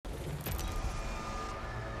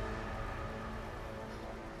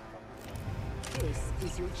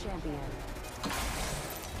This is your champion.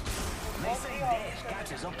 They say Dash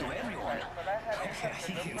catches up to everyone.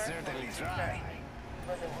 He can certainly try.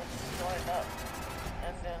 But it was going up.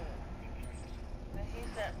 And then he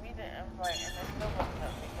sent me the invite and it still wasn't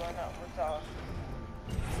let me going up with y'all.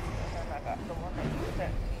 And then I got the one that you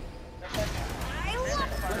sent me. The second.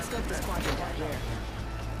 Let's get this quadrant out here.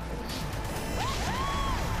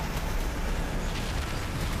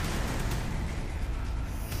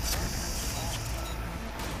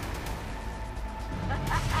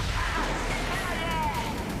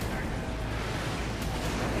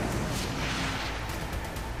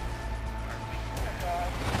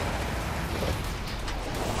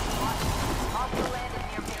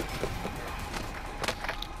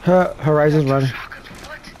 Horizon's running.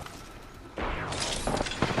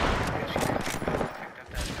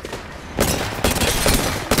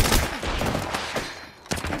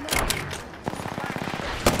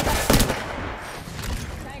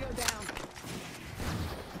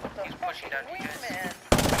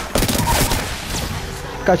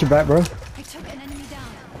 Got your back, bro. I took an enemy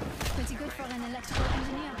down. Pretty good for an electrical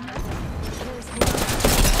engineer, no?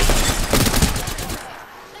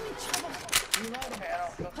 I'm in trouble.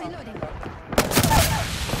 Reloading.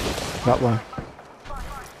 Got one.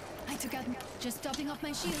 I took out. Just topping off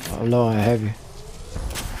my shields. Oh, low and heavy.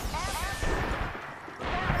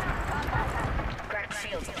 Cracked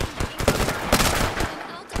shields.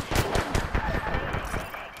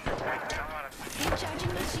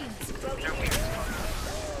 Recharging my shields.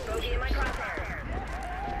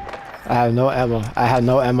 I have no ammo. I have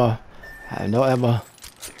no ammo. I have no ammo.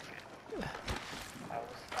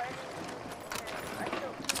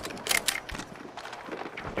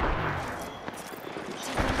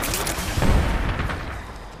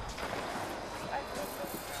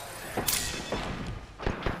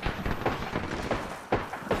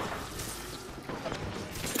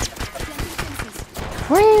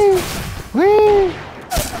 Whee! Whee!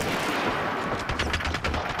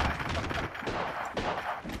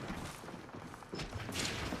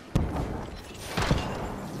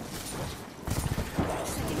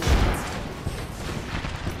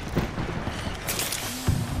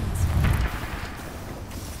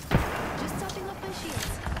 Just topping off my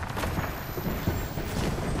shields.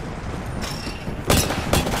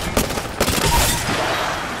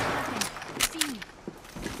 See me.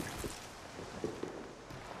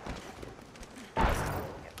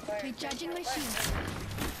 Recharging my shields.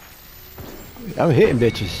 I'm hitting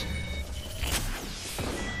bitches.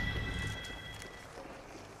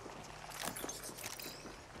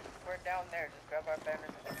 We're down there. Just grab our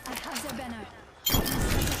banners. I have their banner. 30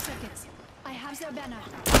 seconds. I have their banner.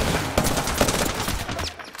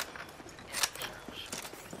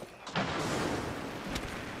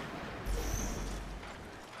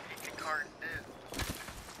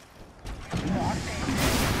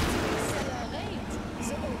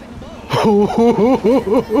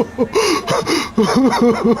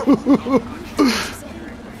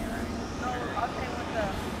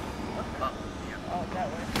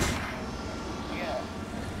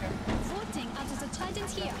 Floating out of the trident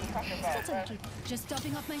here. Just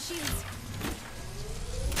topping off my shields.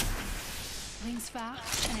 Rings far,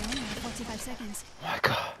 and I only have 45 seconds. Oh my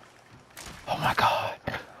god. Oh my god.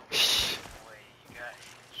 Shh.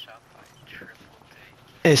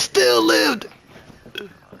 It still lived.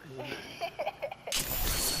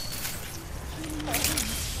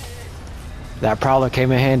 That prowler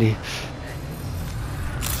came in handy. Hey,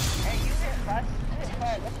 you hit Plat.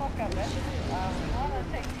 The fuck out that shit. We wanna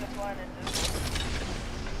take this one and just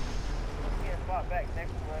get bought back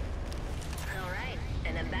next to us. Alright,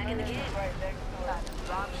 and I'm back in the game. Right next to us.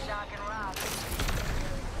 Rock, shock, and rock.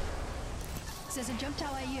 There's a jump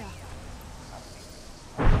tower here.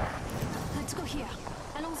 Let's go here.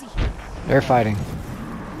 Allons-y. They're fighting.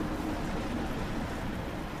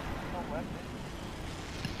 No weapon.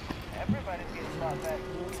 Everybody's getting bought back.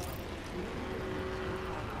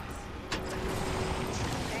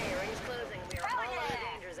 Hey, ring's closing. We are all in the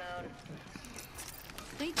danger zone.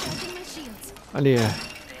 Recharging my shields. I need a...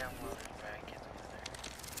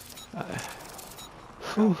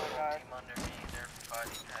 Whew.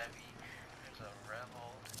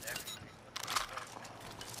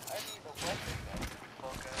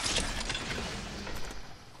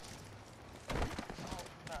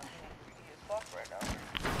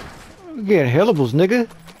 We're getting healables, nigga.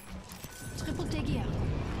 Triple take gear.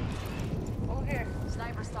 Over here.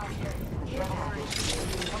 Sniper stock here.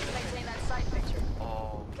 Help to maintain that sight picture.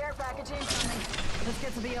 Care packaging coming. Let's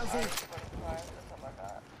get to the LZ.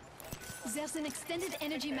 There's an extended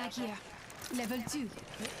energy mag here. Level 2.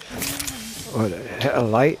 What, a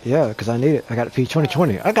light? Yeah, because I need it. I got a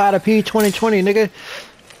P2020. I got a P2020, nigga.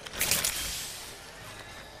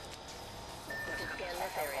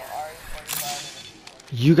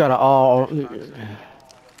 You got a all.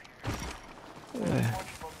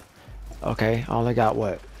 Okay, I only got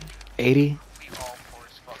what? 80?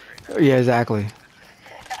 Yeah, exactly.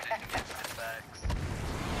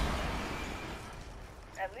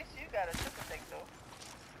 At least you got a triple take though.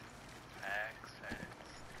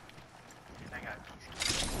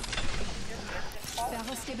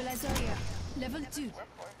 Barrel stabilizer here. Level 2.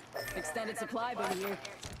 Extended supply bin here.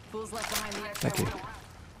 Fools left behind the extra Thank you. one.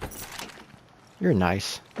 You're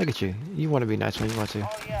nice. Look at you. You want to be nice when you want to. Oh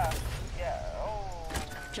yeah. Yeah. Oh.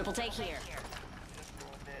 Triple take here. Just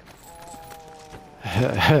ruined it.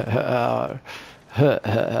 Oh.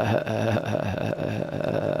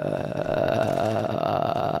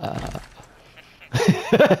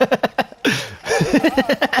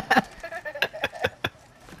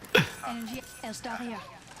 Energy L-star here.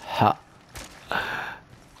 Ha.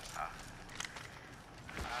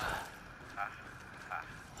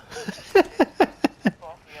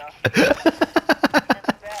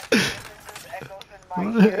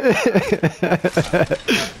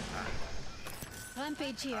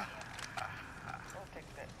 Rampage here.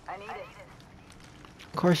 I need it.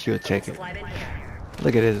 Of course you would take it.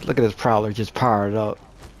 Look at his prowler just powered up.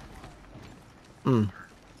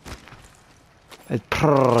 It's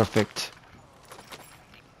perfect.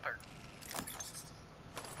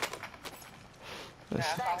 Now,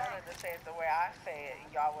 if I wanted to say it the way I say it,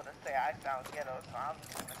 y'all would have said I sound ghetto, so I'm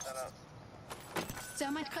just gonna shut up.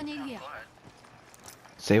 Thermite grenade here.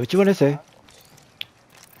 Say what you want to say.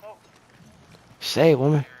 Nope. Say it,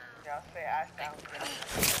 woman. Y'all say I sound ghetto.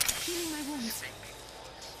 Healing my wounds.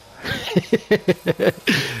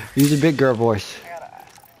 Use a big girl voice. I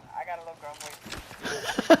got a little girl voice.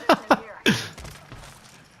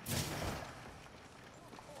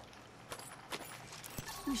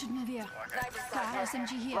 We should move here. Car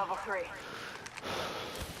SMG here. Level 3.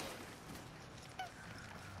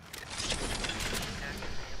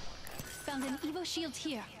 Found an Evo shield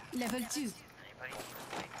here. Level 2.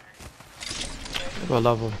 What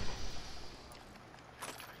level?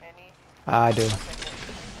 Any? I do. I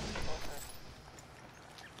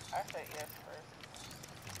said yes first.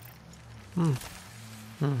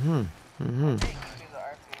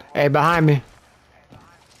 Hey, behind me.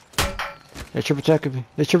 They're triple checking me.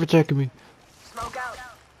 They're triple checking me. Smoke out.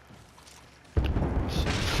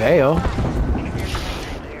 Fail. What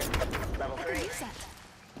is that?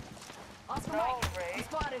 Oscar No, Mike. Ray.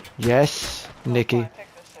 Spotted. Yes, Nikki. Take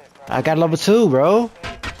this shit, bro. I got level 2, bro. Don't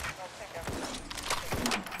take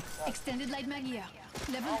everything. Extended light mag here.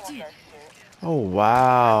 Level I want 2. that shit. Oh,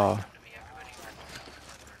 wow.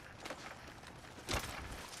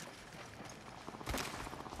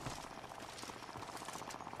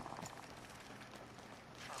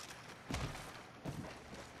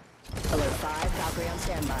 Alert 5. Valkyrie on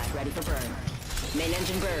standby. Ready for burn. Main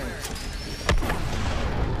engine burn.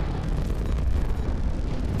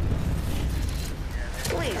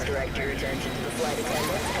 Please direct your attention to the flight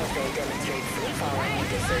attendants as they demonstrate free falling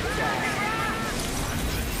into certain flags.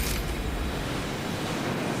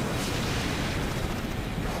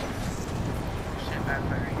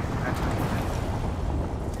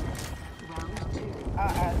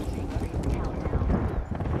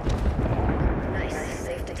 Nice.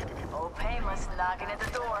 Safe to... Oh, painless. Knocking at the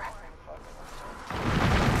door.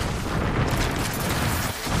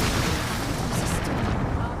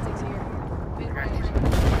 Optics here. Mid-range.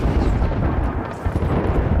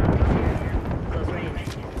 Close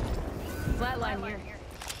range. Flatline here.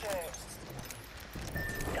 Shit.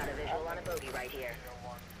 Got a visual on a bogey right here.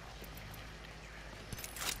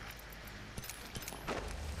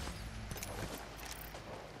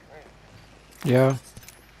 Yeah.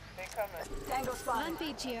 They coming. Tango spotted.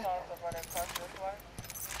 Rampage here. Saw somebody across this way.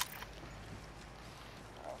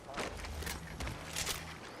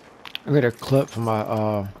 I got a clip for my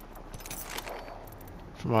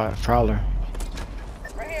prowler.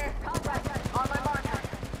 Right here. Contact on my marker.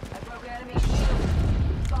 I broke an enemy shield.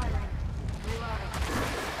 Firing. Reloading.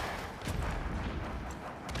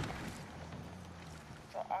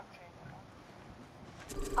 So octane.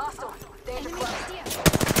 Hostile. Danger Enemy close. right here.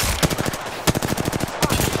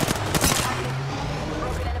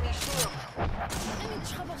 Broken enemy shield. I'm in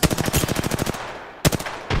trouble.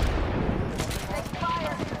 Take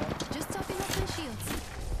fire. Just topping off my shields.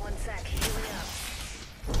 One sec. Healing up.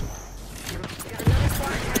 Got another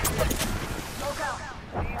squad attack. Smoke out.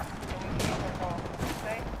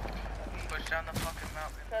 Push down the fucking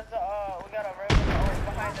mountain. Cause we got a river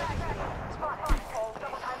behind us.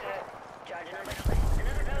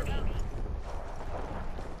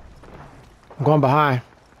 I'm going behind.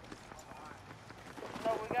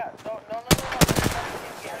 No, we got. No.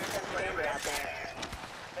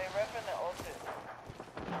 They repping the ulted.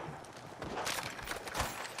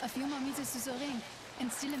 A few more meters to the ring,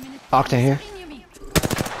 and still a minute. Octane here. Near me.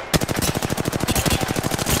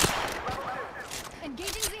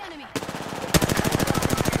 Engaging the enemy.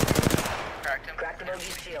 Crack the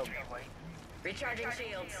bogey's shield. Recharging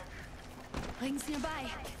shields. Rings nearby.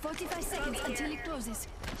 45 seconds until it closes.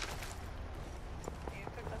 You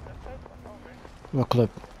picked up the first one over. What clip?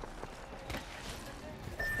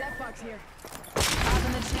 Death box here. Out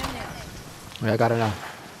in the chimney. Yeah, I got it now.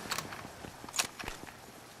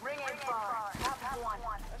 Ring ain't far. Half one. I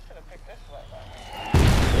should have picked this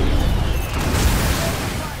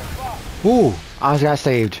one. Ooh, I got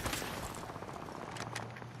saved.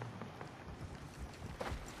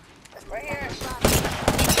 Right here.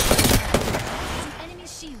 Enemy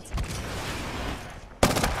shield.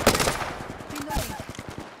 Reloading.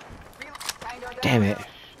 Damn it.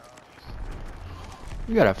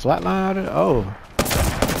 You got a flatline out of it? Oh.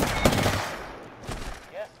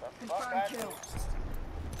 Yes, the fuck I do.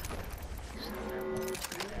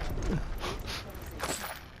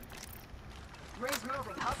 Ring's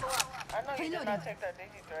moving. Hustle up. I know you did not take that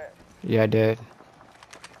digi threat. Yeah, I did.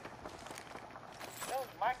 That was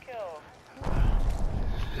my kill.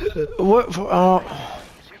 What for,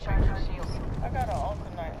 Recharging shields. I got an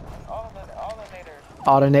alternator.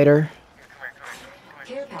 alternator?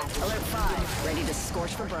 Care package. Alert 5. Ready to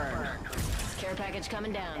scorch for burn. Care package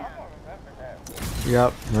coming down. I don't remember that.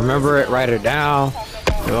 Yep. Remember it, write it down.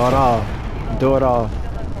 Do it all. Do it all.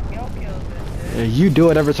 Stealing from your kills and Yeah, you do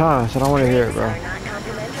it every time, so I don't want to hear it, bro. Not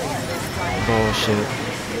complimentary on this flight. Bullshit.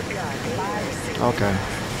 Okay.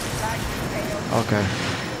 Okay.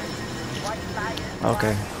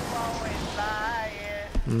 Okay.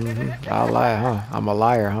 I lie, huh? I'm a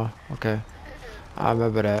liar, huh? Okay. I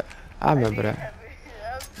remember that. I remember that.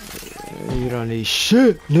 You don't need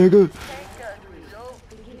shit, nigga.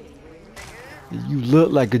 You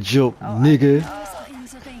look like a joke, nigga. Are in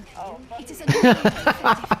the ring. It is a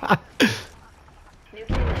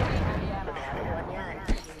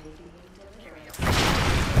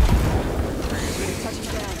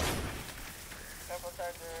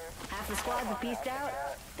Half the squad were pieced out.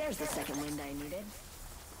 There's the second wind I needed.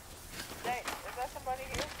 Hey, is that somebody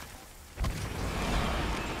here?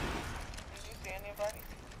 Did you see anybody?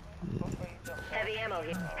 Before you jump. Heavy ammo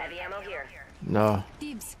here. Heavy ammo here. No.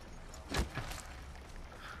 dibs.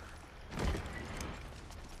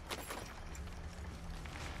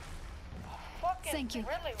 Fucking Thank you.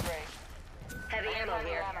 really Ray. Heavy ammo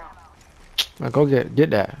here. Now go get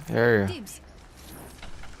that. There you go. Dibs.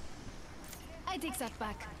 I take that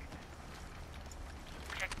back.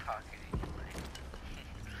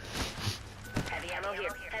 Heavy ammo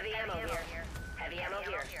here. Heavy ammo here. Heavy ammo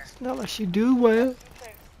here. Not like she do well.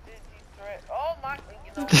 Take digi threat. Oh my, you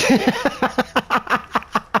know. First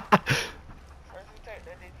you take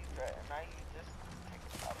the digi threat and now you just take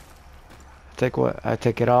it out. Take what? I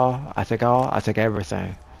take it all. I take all. I take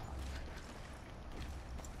everything.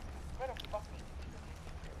 Where the fuck is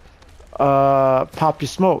Pop your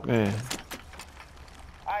smoke, man.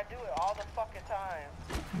 I do it all the fucking time.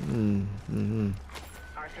 Mm-hmm.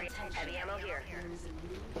 R3. Heavy ammo here.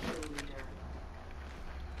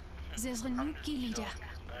 There's a new key leader.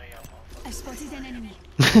 I've spotted an enemy.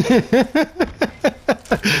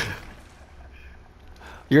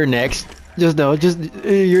 You're next. Just know,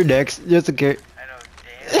 you're next. Just okay. I know,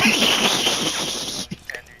 damn.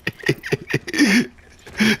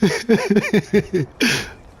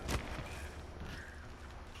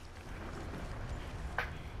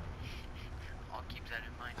 I'll keep that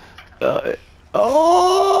in mind.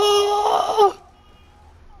 Oh!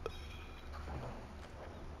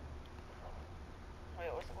 Wait,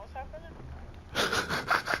 what's happening?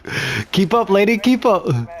 Keep up, lady. Keep up.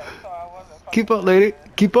 Man, so I wasn't Keep up, lady.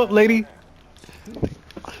 Keep up, lady.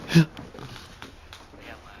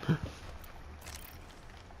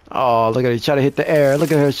 Oh, look at her. She tried to hit the air.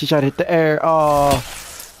 Look at her. She tried to hit the air. Oh.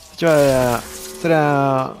 Try that. Sit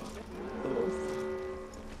down.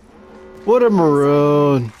 What a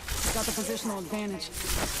maroon. Got the positional advantage.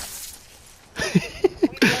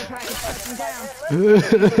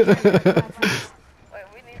 Wait,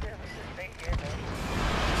 we need to stay here though.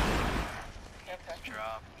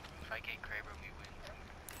 Drop. If I get Kraber, we win.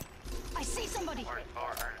 I see somebody. Or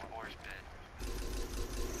spit.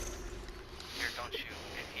 Here, don't shoot.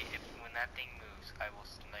 If when that thing moves, I will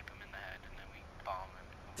snipe him in the head and then we bomb him.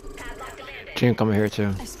 Team coming here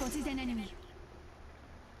too. I spotted an enemy.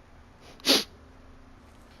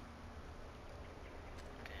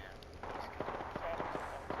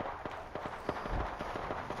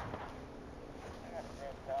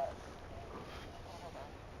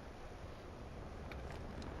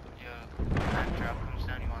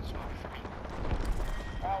 smoke for me.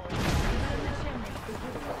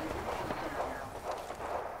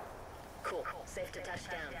 Cool. Safe to touch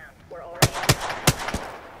down. We're already.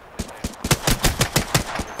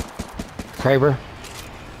 Kraber,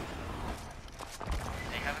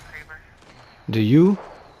 They have a Kraber? do you?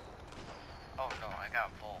 Oh no, I got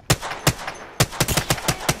Volt.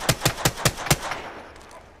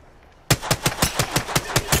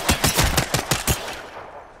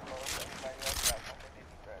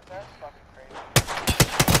 That's fucking crazy.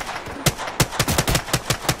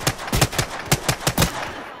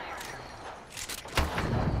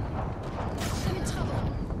 I'm in trouble.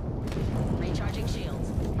 Recharging shields.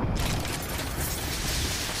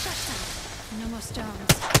 Shut down. No more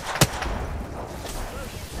stones.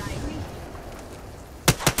 Bogey inside.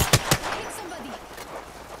 Hit somebody.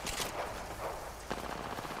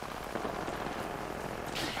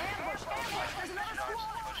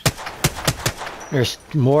 There's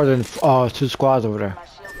more than 2 squads over there.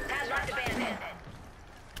 Padlock abandoned.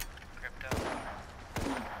 Crypto.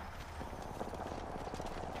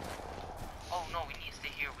 Oh no, we need to stay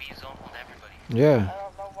here. We zone hold everybody. Yeah. I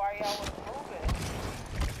don't know why y'all was moving.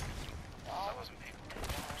 I wasn't paying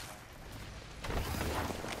attention.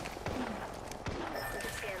 We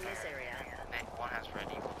can scan this area. One has red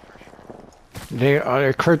eagle for sure. They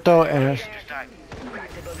are Kurto and Just died. Crack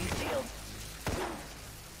the bogey shield.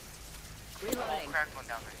 Reloading. Cracked one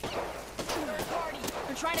down there.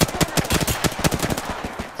 They're trying to corner us.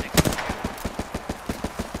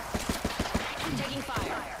 I'm taking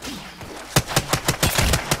fire.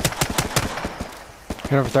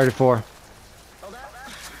 hit him for 34. Hold up.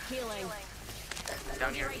 Healing.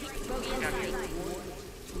 Down here. Bogey in sight.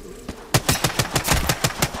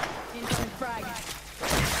 Incoming frag.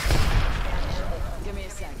 Give me a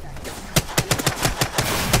sec.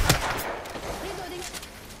 Reloading.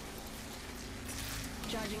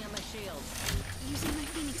 Charging on my shield. Using my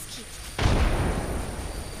Phoenix kit.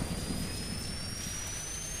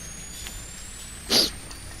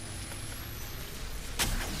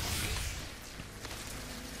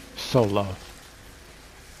 So low.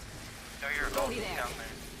 No, you're down there.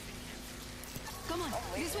 Come on,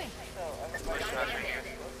 this way. Push us right here.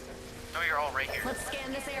 No, you're all right here. Let's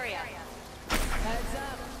scan this area. Heads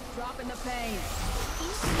up. Dropping the pain.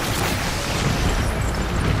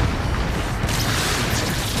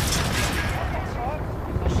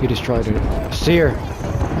 He destroyed it. Seer.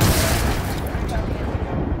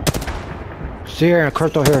 Seer and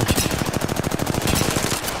Kurto here.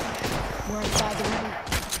 We're inside the ring.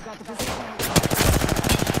 Got the position.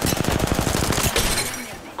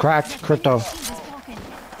 Cracked. Kurto. Shield is broken.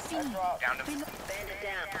 Phoenix. Down to Bandit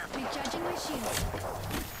down. Recharging my shield.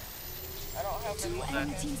 I don't have 2 any.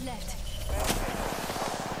 enemy teams left.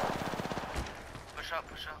 push up,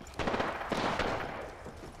 push up.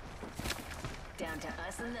 Down to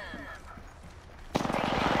us and them.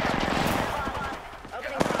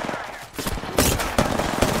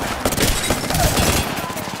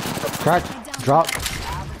 Cracked. Drop.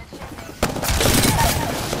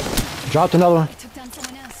 Dropped another one. I took down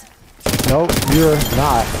someone else. Nope, you're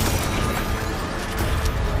not.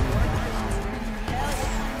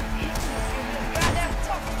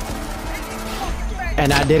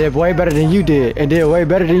 And I did it way better than you did. And did it way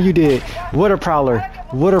better than you did. What a prowler.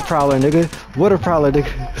 What a prowler, nigga. What a prowler,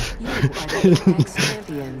 nigga.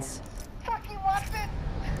 Champions. Fucking Watson!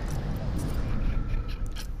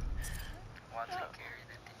 Watson carried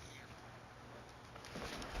it to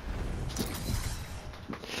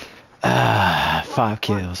you. Ah, 5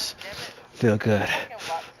 kills. Feel good. Fucking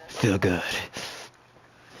Watson. Feel good.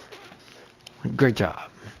 Great job.